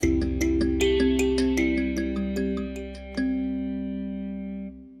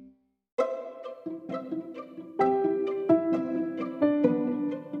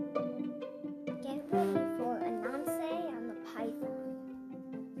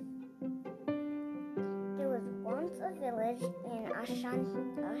village in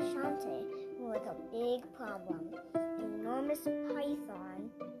Ashanti with a big problem. An enormous python.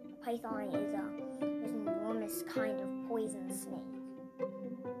 A python is an enormous kind of poison snake.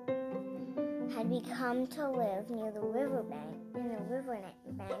 Had become to live near the riverbank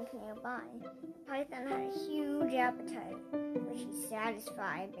nearby. Python had a huge appetite, which he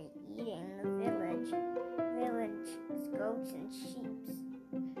satisfied by eating the village's goats and sheep.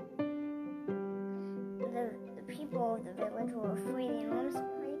 The people of the village were afraid of the enormous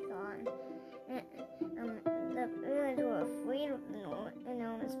python. The village were afraid of the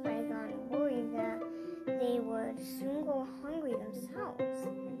enormous python and worried that they would soon go hungry themselves.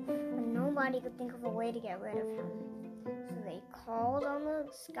 But nobody could think of a way to get rid of him. So they called on the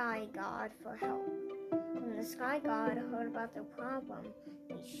sky god for help. When the sky god heard about their problem,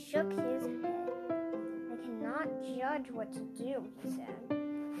 he shook his head. I cannot judge what to do, he said.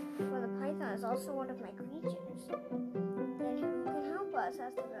 For the python is also one of my creatures. Then who can help us?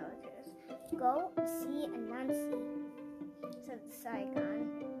 Asked the villagers. Go and see Anansi, said the Saigon.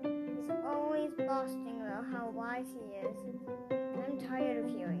 He's always boasting about how wise he is. I'm tired of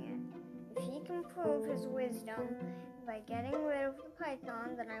hearing it. If he can prove his wisdom by getting rid of the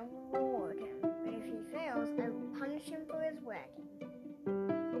python, then I will reward him. But if he fails, I will punish him for his wagging.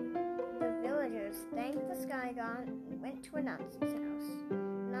 The villagers thanked the sky god and went to Anansi's house.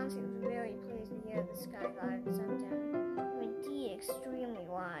 Anansi was very pleased to hear the sky god had sent him. You're indeed extremely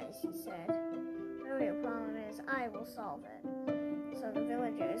wise, he said. Whatever your problem is, I will solve it. So the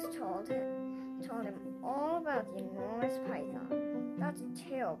villagers told him all about the enormous python. That's a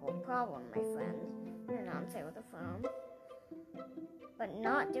terrible problem, my friend, Anansi with a frown. But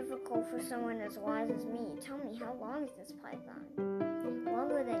not difficult for someone as wise as me. Tell me, how long is this python?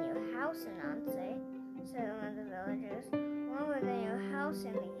 Longer than your house, Anansi, said one of the villagers. Longer than your house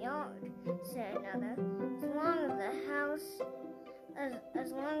in the yard, said another.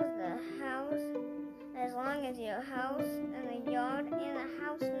 As long as your house and the yard and the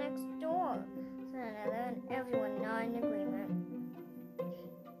house next door, said another, and everyone nodded in agreement.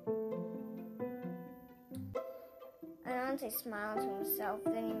 Anansi smiled to himself,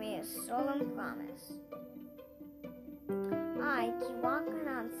 then he made a solemn promise. I, Kiwak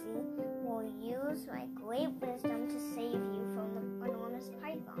Anansi, will use my great wisdom to save you from the enormous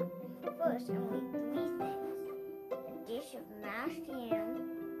python. First, only 3 things: a dish of mashed yam,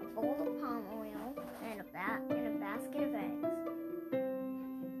 a bowl of palm oil, and a basket of eggs.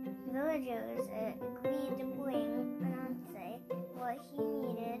 Villagers agreed to bring Anansi what he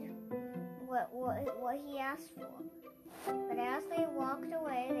needed, what he asked for. But as they walked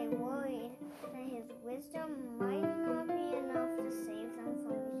away, they worried that his wisdom might not be enough to save them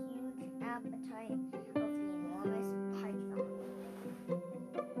from the huge appetite of the enormous python.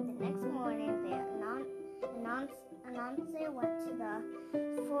 The next morning, Anansi went to the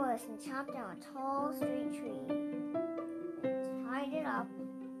forest and chopped down a tall, straight tree and tied it up.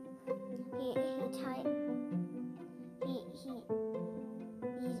 He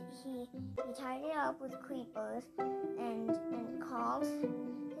tied it up with creepers and called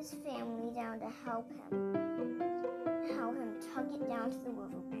his family down to help him tug it down to the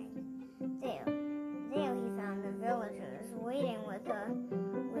riverbank. There he found the villagers waiting with a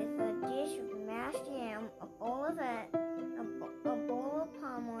dish of mashed yam, a bowl of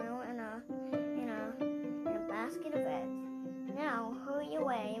palm oil, and a basket of eggs. Now hurry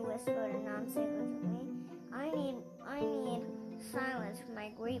away, whispered Anansi urgently. I need silence for my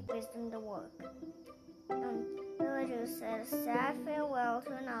great wisdom to work. Villagers said a sad farewell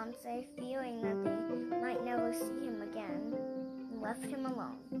to Anansi, fearing that they might never see him again, and left him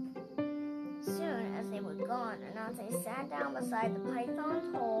alone. Soon, as they were gone, Anansi sat down beside the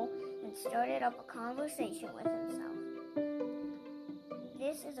python's hole and started up a conversation with himself.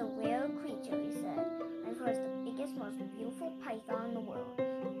 This is a rare creature, he said. I've heard it's the biggest, most beautiful python in the world.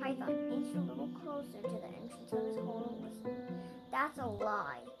 The python inched a little closer to the entrance of his hole and listened. That's a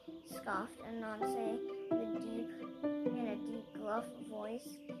lie, scoffed Anansi in a deep, gruff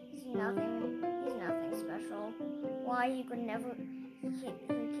voice. He's nothing special. Why, he can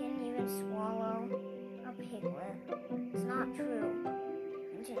even swallow a piglet. It's not true,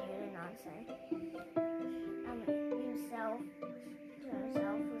 continued Anansi. Himself was an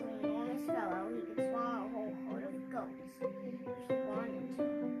enormous fellow. He could swallow a whole herd of goats if he wanted to.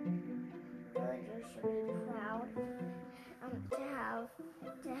 Villagers should be proud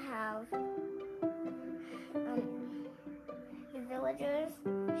to have the villagers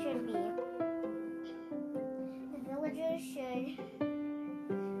should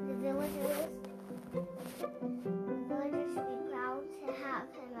be proud to have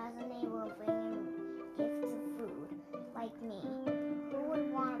him as a neighbor, bring him gifts of food like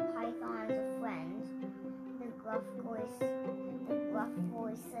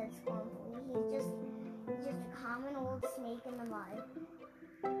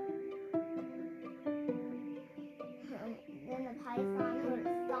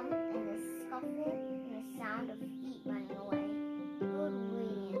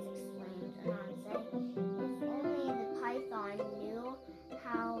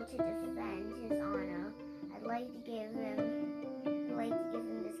to defend his honor, I'd like to give him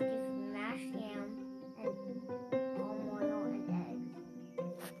this gift of mashed yam and palm oil and eggs.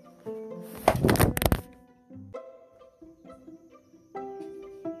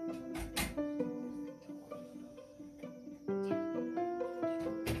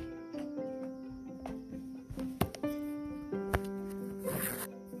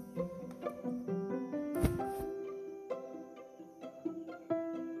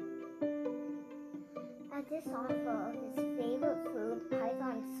 At this offer of his favorite food,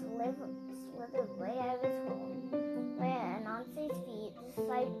 Python slithered right out of his hole. Right at Anansi's feet, the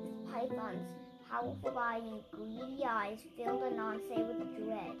sight of Python's powerful body and greedy eyes filled Anansi with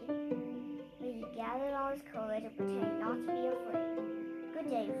dread. But he gathered all his courage and pretended not to be afraid. "Good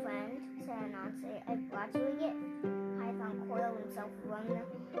day, friend," said Anansi. "I've brought you a gift." Python coiled himself around the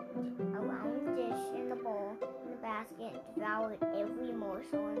dish in the bowl in the basket and devoured every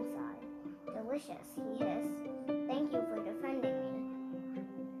morsel inside. "Delicious," he hissed. "Thank you for defending me."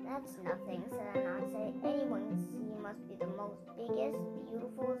 "That's nothing," said Anansi. "Anyone can see you must be the most biggest,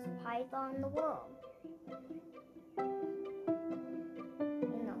 beautifulest python in the world."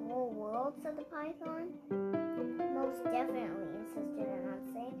 "In the whole world?" said the python. "Most definitely," insisted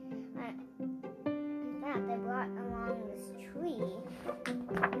Anansi. "In fact, I brought along this tree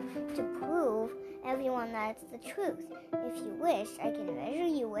to prove everyone that it's the truth. If you wish, I can measure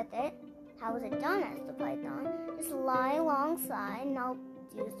you with it." "How is it done?" asked the python. "Just lie alongside and I'll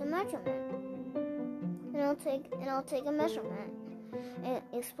use the measurement. And I'll take a measurement," and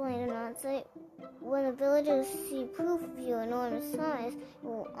explained Anansi. "When the villagers see proof of your enormous size, they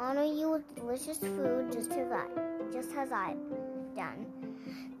will honor you with delicious food just as I've done."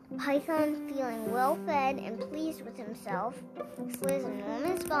 Python, feeling well fed and pleased with himself, slid his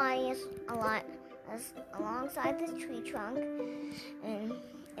enormous body alongside this tree trunk, and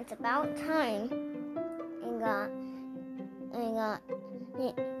it's about time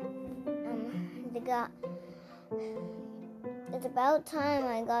It's about time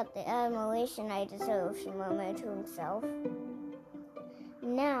I got the admiration I deserve," he murmured to himself.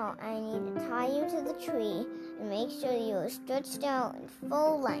 "Now I need to tie you to the tree and make sure you are stretched out in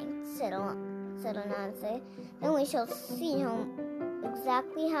full length," said Anansi. "Then we shall see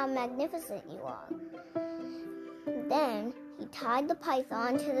exactly how magnificent you are." Then he tied the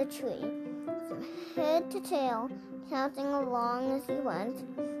python to the tree, from head to tail, counting along as he went.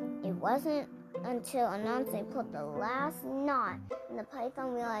 It wasn't until Anansi pulled the last knot and the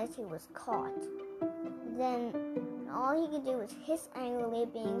python realized he was caught. Then all he could do was hiss angrily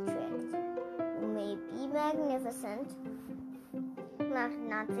at being tricked. "You may be magnificent," laughed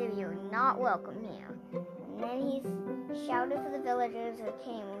Anansi, "you're not welcome here." And then he shouted for the villagers who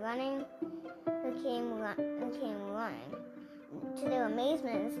came running. To their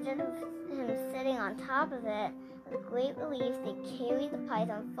amazement, instead of him sitting on top of it, with great relief, they carried the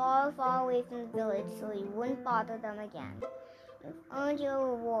python far, far away from the village so he wouldn't bother them again. "You've earned your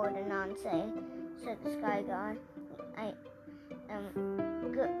reward, Anansi," said the sky god. "I am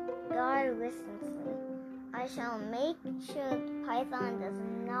God listensly. I shall make sure the python does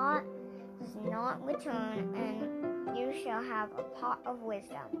not return, and you shall have a pot of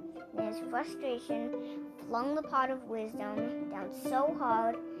wisdom." In his frustration, flung the pot of wisdom down so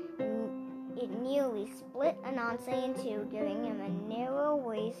hard it nearly split Anansi in two, giving him a narrow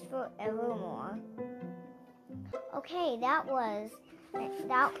waist forevermore. Okay, that was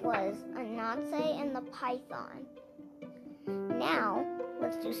Anansi and the python. Now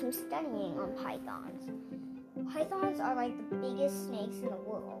let's do some studying on pythons. Pythons are like the biggest snakes in the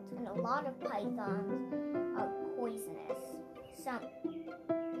world, and a lot of pythons are poisonous.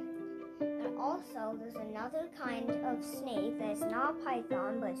 And also, there's another kind of snake that's not a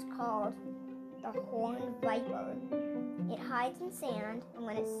python, but it's called the horned viper. It hides in sand, and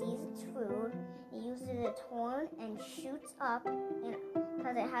when it sees its food, it uses its horn and shoots up,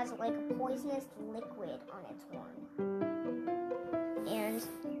 because it has like a poisonous liquid on its horn. And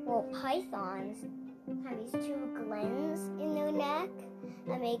pythons have these two glands in their neck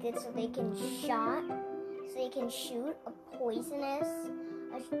that make it so they can shoot a poisonous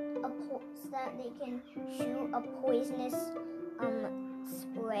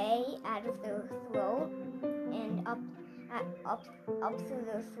spray out of their throat and up through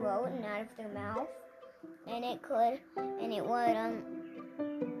their throat and out of their mouth, and it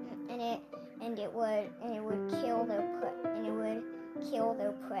would kill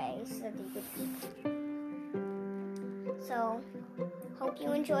their prey so that they could eat. So, hope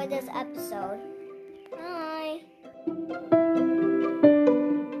you enjoyed this episode. Bye.